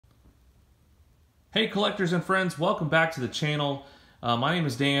Hey collectors and friends, welcome back to the channel. My name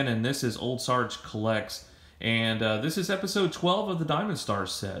is Dan and this is Ol'SargeCollects, and this is episode 12 of the Diamond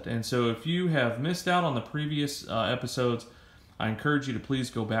Stars set. And so if you have missed out on the previous episodes, I encourage you to please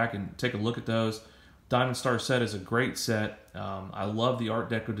go back and take a look at those. Diamond Star set is a great set. I love the Art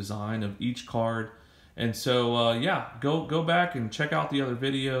Deco design of each card. And so yeah, go back and check out the other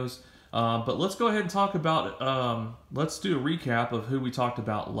videos. But let's go ahead and talk about, let's do a recap of who we talked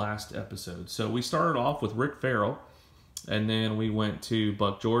about last episode. So we started off with Rick Farrell, and then we went to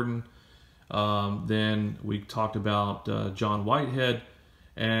Buck Jordan. Then we talked about John Whitehead,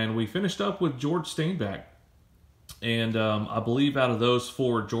 and we finished up with George Steinbeck. And I believe out of those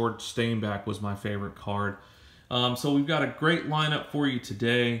four, George Steinbeck was my favorite card. So we've got a great lineup for you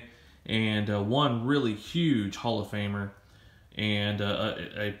today, and one really huge Hall of Famer, and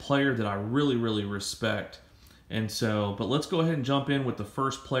a player that I really respect. And so, but let's go ahead and jump in with the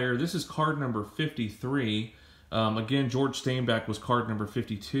first player. This is card number 53. Again, George Steinbeck was card number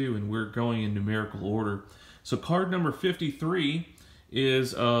 52, and we're going in numerical order. So card number 53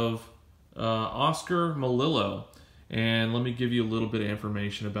 is of Oscar Melillo. And let me give you a little bit of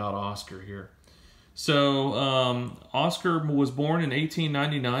information about Oscar here. So Oscar was born in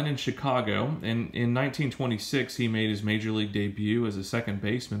 1899 in Chicago, and in 1926 he made his major league debut as a second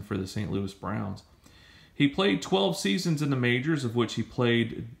baseman for the St. Louis Browns. He played 12 seasons in the majors, of which he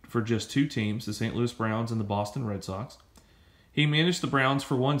played for just two teams, the St. Louis Browns and the Boston Red Sox. He managed the Browns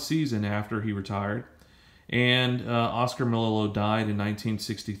for one season after he retired, and Oscar Melillo died in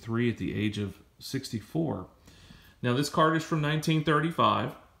 1963 at the age of 64. Now this card is from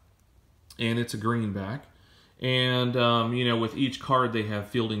 1935. And it's a greenback. And, you know, with each card they have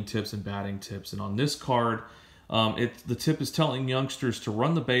fielding tips and batting tips. And on this card, the tip is telling youngsters to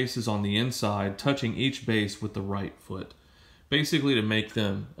run the bases on the inside, touching each base with the right foot. Basically to make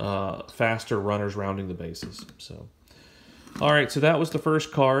them faster runners rounding the bases. So, all right, so that was the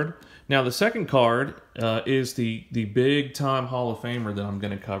first card. Now the second card is the big-time Hall of Famer that I'm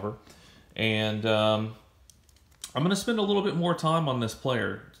going to cover. And I'm going to spend a little bit more time on this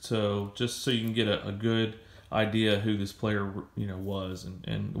player, so just so you can get a good idea who this player, you know, was,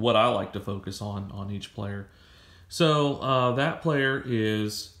 and what I like to focus on each player. So that player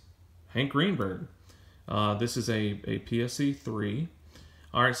is Hank Greenberg. This is a PSE 3.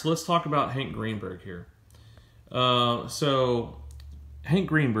 All right, so let's talk about Hank Greenberg here. So Hank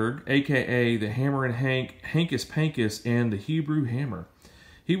Greenberg, aka the Hammerin' Hank, Hankus Pankus, and the Hebrew Hammer.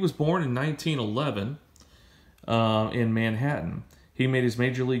 He was born in 1911. In Manhattan. He made his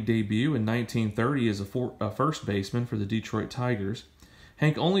major league debut in 1930 as a first baseman for the Detroit Tigers.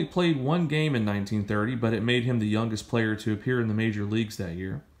 Hank only played one game in 1930, but it made him the youngest player to appear in the major leagues that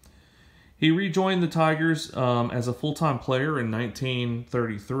year. He rejoined the Tigers as a full-time player in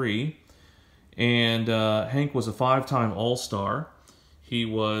 1933, and Hank was a five-time All-Star. He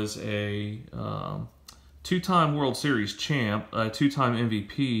was a two-time World Series champ, a two-time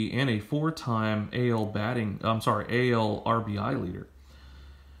MVP, and a four-time AL RBI leader.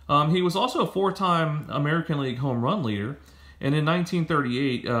 He was also a four-time American League home run leader, and in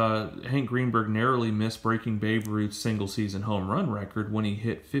 1938, Hank Greenberg narrowly missed breaking Babe Ruth's single-season home run record when he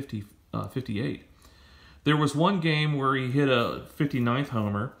hit 58. There was one game where he hit a 59th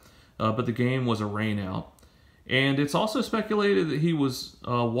homer, but the game was a rainout. And it's also speculated that he was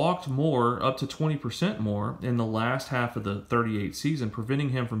walked more, up to 20% more, in the last half of the 38 season, preventing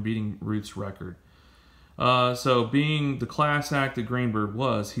him from beating Ruth's record. So being the class act that Greenberg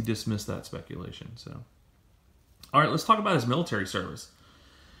was, he dismissed that speculation. So, all right, let's talk about his military service.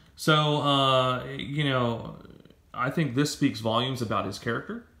 So, you know, I think this speaks volumes about his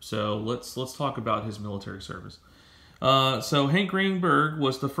character. So let's talk about his military service. So Hank Greenberg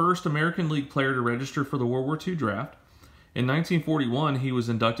was the first American League player to register for the World War II draft. In 1941, he was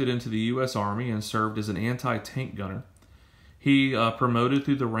inducted into the U.S. Army and served as an anti-tank gunner. He promoted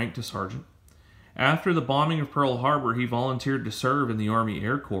through the rank to sergeant. After the bombing of Pearl Harbor, he volunteered to serve in the Army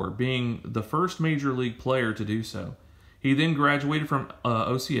Air Corps, being the first major league player to do so. He then graduated from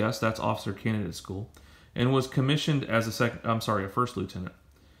OCS, that's Officer Candidate School, and was commissioned as a first lieutenant.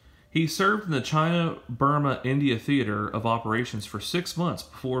 He served in the China-Burma-India Theater of Operations for 6 months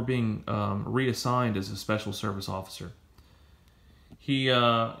before being reassigned as a Special Service Officer. He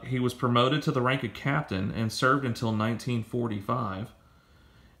was promoted to the rank of captain and served until 1945.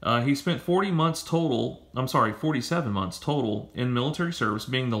 He spent 47 months total in military service,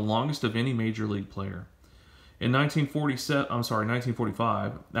 being the longest of any major league player. In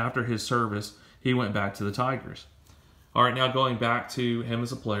 1945, after his service, he went back to the Tigers. All right, now going back to him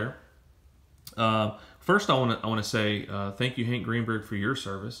as a player. First, I want to say thank you, Hank Greenberg, for your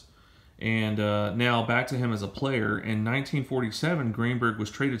service. And now back to him as a player. In 1947, Greenberg was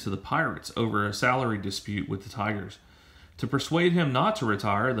traded to the Pirates over a salary dispute with the Tigers. To persuade him not to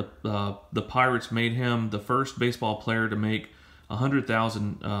retire, the Pirates made him the first baseball player to make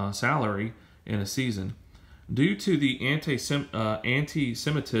 $100,000 salary in a season. Due to the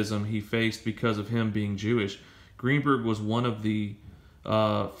anti-Semitism he faced because of him being Jewish, Greenberg was one of the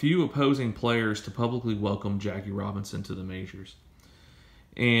few opposing players to publicly welcome Jackie Robinson to the majors.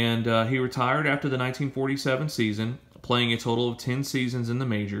 And he retired after the 1947 season, playing a total of 10 seasons in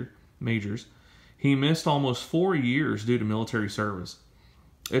the majors. He missed almost 4 years due to military service.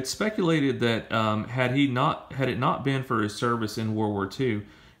 It's speculated that had it not been for his service in World War II,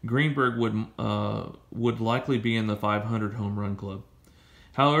 Greenberg would likely be in the 500 home run club.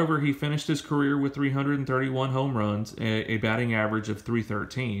 However, he finished his career with 331 home runs, a batting average of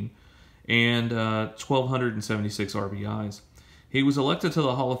 .313, and 1,276 RBIs. He was elected to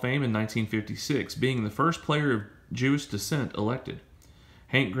the Hall of Fame in 1956, being the first player of Jewish descent elected.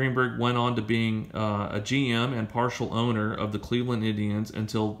 Hank Greenberg went on to being a GM and partial owner of the Cleveland Indians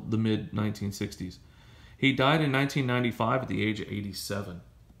until the mid-1960s. He died in 1995 at the age of 87.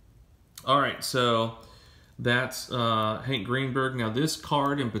 All right, so that's Hank Greenberg. Now, this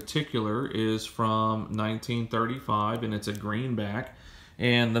card in particular is from 1935, and it's a greenback.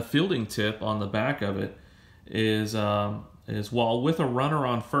 And the fielding tip on the back of it is while with a runner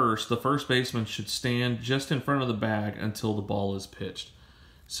on first, the first baseman should stand just in front of the bag until the ball is pitched.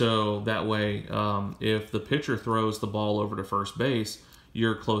 So that way, if the pitcher throws the ball over to first base,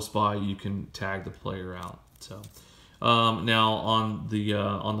 you're close by, you can tag the player out. So now on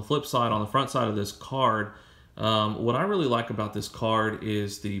the flip side, on the front side of this card, what I really like about this card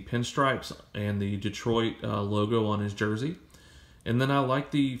is the pinstripes and the Detroit logo on his jersey. And then I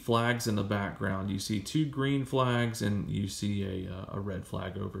like the flags in the background. You see 2 green flags, and you see a red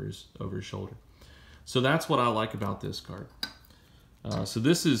flag over his shoulder. So that's what I like about this card. So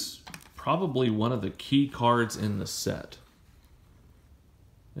this is probably one of the key cards in the set.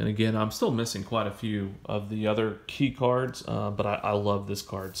 And again, I'm still missing quite a few of the other key cards, but I love this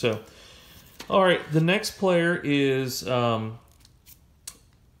card. So, all right, the next player is,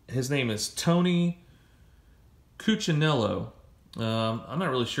 his name is Tony Cuccinello. I'm not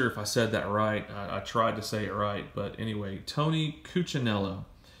really sure if I said that right. I tried to say it right, but anyway, Tony Cuccinello.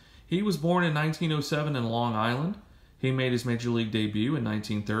 He was born in 1907 in Long Island. He made his major league debut in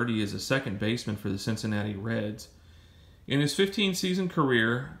 1930 as a second baseman for the Cincinnati Reds. In his 15-season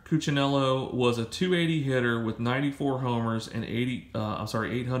career, Cuccinello was a .280 hitter with 94 homers and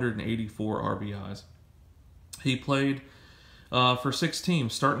 884 RBIs. He played for 6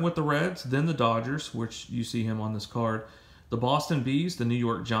 teams, starting with the Reds, then the Dodgers, which you see him on this card, the Boston Bees, the New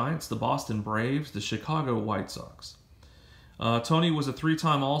York Giants, the Boston Braves, the Chicago White Sox. Tony was a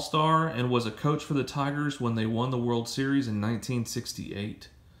 3-time All-Star and was a coach for the Tigers when they won the World Series in 1968.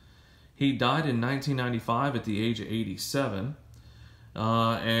 He died in 1995 at the age of 87.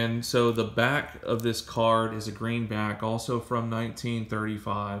 And so the back of this card is a greenback, also from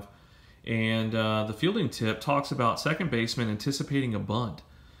 1935. And the fielding tip talks about second baseman anticipating a bunt,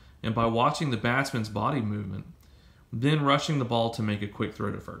 and by watching the batsman's body movement, then rushing the ball to make a quick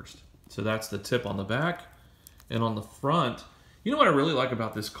throw to first. So that's the tip on the back. And on the front, you know what I really like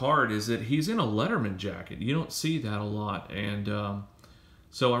about this card is that he's in a Letterman jacket. You don't see that a lot. And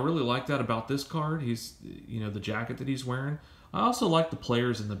so I really like that about this card. He's, you know, the jacket that he's wearing. I also like the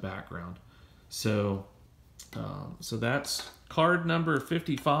players in the background. So, so that's card number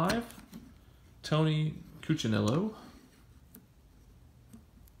 55, Tony Cuccinello.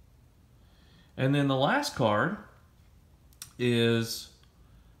 And then the last card is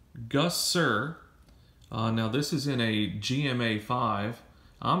Gus Suhr. Now this is in a GMA 5.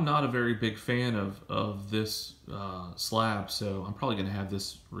 I'm not a very big fan of this slab, so I'm probably going to have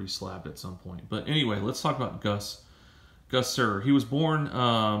this re-slabbed at some point. But anyway, let's talk about Gus Suhr. He was born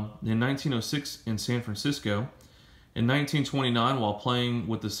in 1906 in San Francisco. In 1929, while playing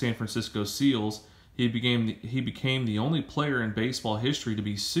with the San Francisco Seals, he became the only player in baseball history to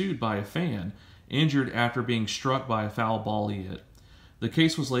be sued by a fan injured after being struck by a foul ball he hit. The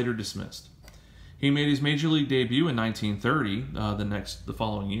case was later dismissed. He made his major league debut in 1930, the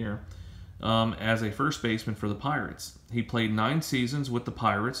following year, as a first baseman for the Pirates. He played 9 seasons with the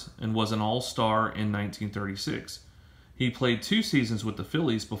Pirates and was an All-Star in 1936. He played 2 seasons with the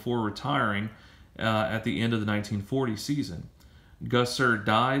Phillies before retiring at the end of the 1940 season. Gus Suhr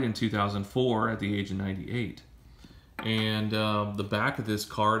died in 2004 at the age of 98. And the back of this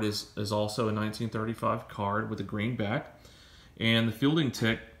card is also a 1935 card with a green back. And the fielding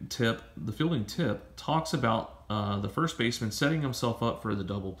tip talks about the first baseman setting himself up for the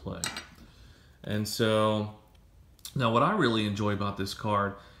double play. And so now what I really enjoy about this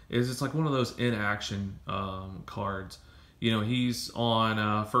card is it's like one of those in-action cards. You know, he's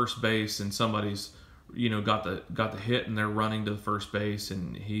on first base and somebody's, you know, got the hit and they're running to the first base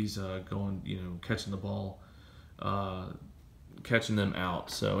and he's going, you know, catching the ball, catching them out.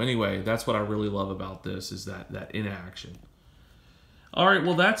 So anyway, that's what I really love about this, is that in-action. All right,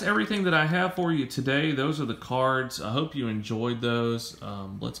 well, that's everything that I have for you today. Those are the cards. I hope you enjoyed those.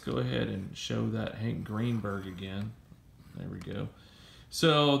 Let's go ahead and show that Hank Greenberg again. There we go.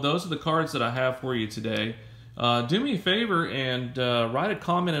 So those are the cards that I have for you today. Do me a favor and write a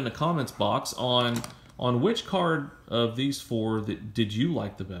comment in the comments box on which card of these four did you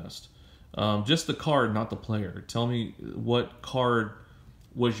like the best. Just the card, not the player. Tell me what card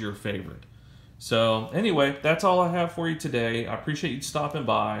was your favorite. So anyway, that's all I have for you today. I appreciate you stopping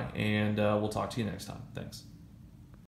by, and we'll talk to you next time. Thanks.